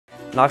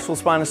Knoxville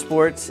Spine and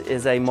Sports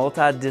is a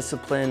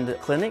multi-disciplined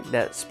clinic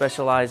that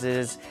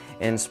specializes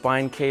in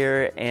spine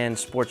care and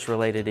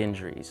sports-related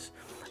injuries.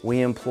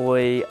 We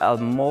employ a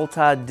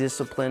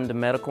multi-disciplined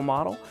medical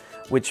model,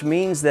 which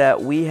means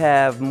that we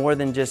have more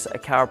than just a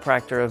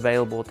chiropractor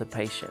available to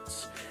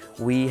patients.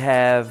 We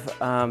have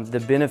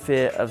the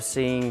benefit of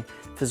seeing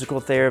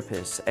physical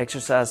therapists,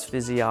 exercise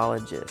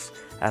physiologists,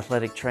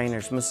 athletic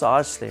trainers,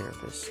 massage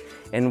therapists,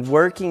 and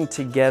working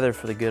together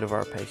for the good of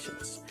our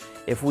patients.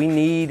 If we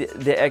need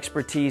the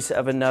expertise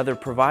of another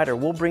provider,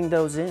 we'll bring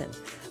those in.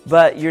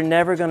 But you're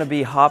never going to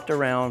be hopped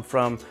around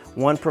from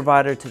one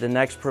provider to the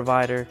next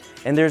provider,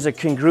 and there's a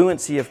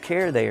congruency of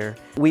care there.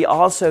 We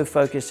also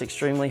focus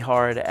extremely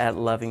hard at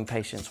loving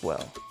patients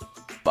well.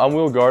 I'm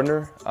Will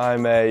Gardner.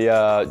 I'm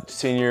a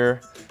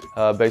senior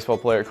baseball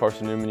player at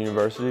Carson Newman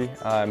University.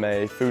 I'm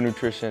a food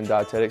nutrition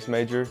dietetics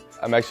major.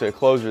 I'm actually a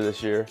closer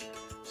this year,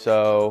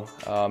 so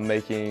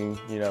making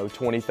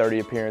 20, 30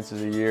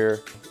 appearances a year.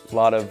 A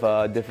lot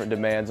of different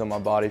demands on my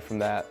body from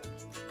that.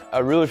 I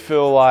really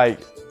feel like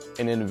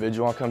an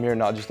individual. I come here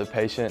not just a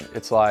patient.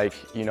 It's like,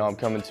 I'm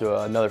coming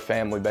to another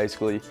family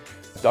basically.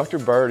 Dr.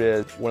 Bird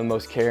is one of the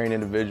most caring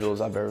individuals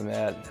I've ever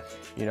met.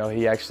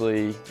 He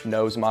actually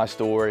knows my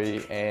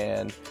story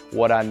and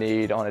what I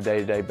need on a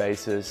day-to-day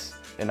basis,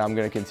 and I'm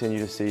going to continue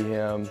to see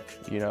him,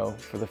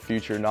 for the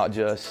future, not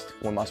just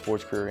when my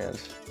sports career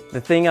ends. The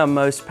thing I'm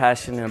most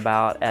passionate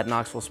about at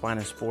Knoxville Spine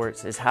and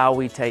Sports is how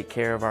we take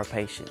care of our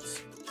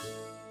patients.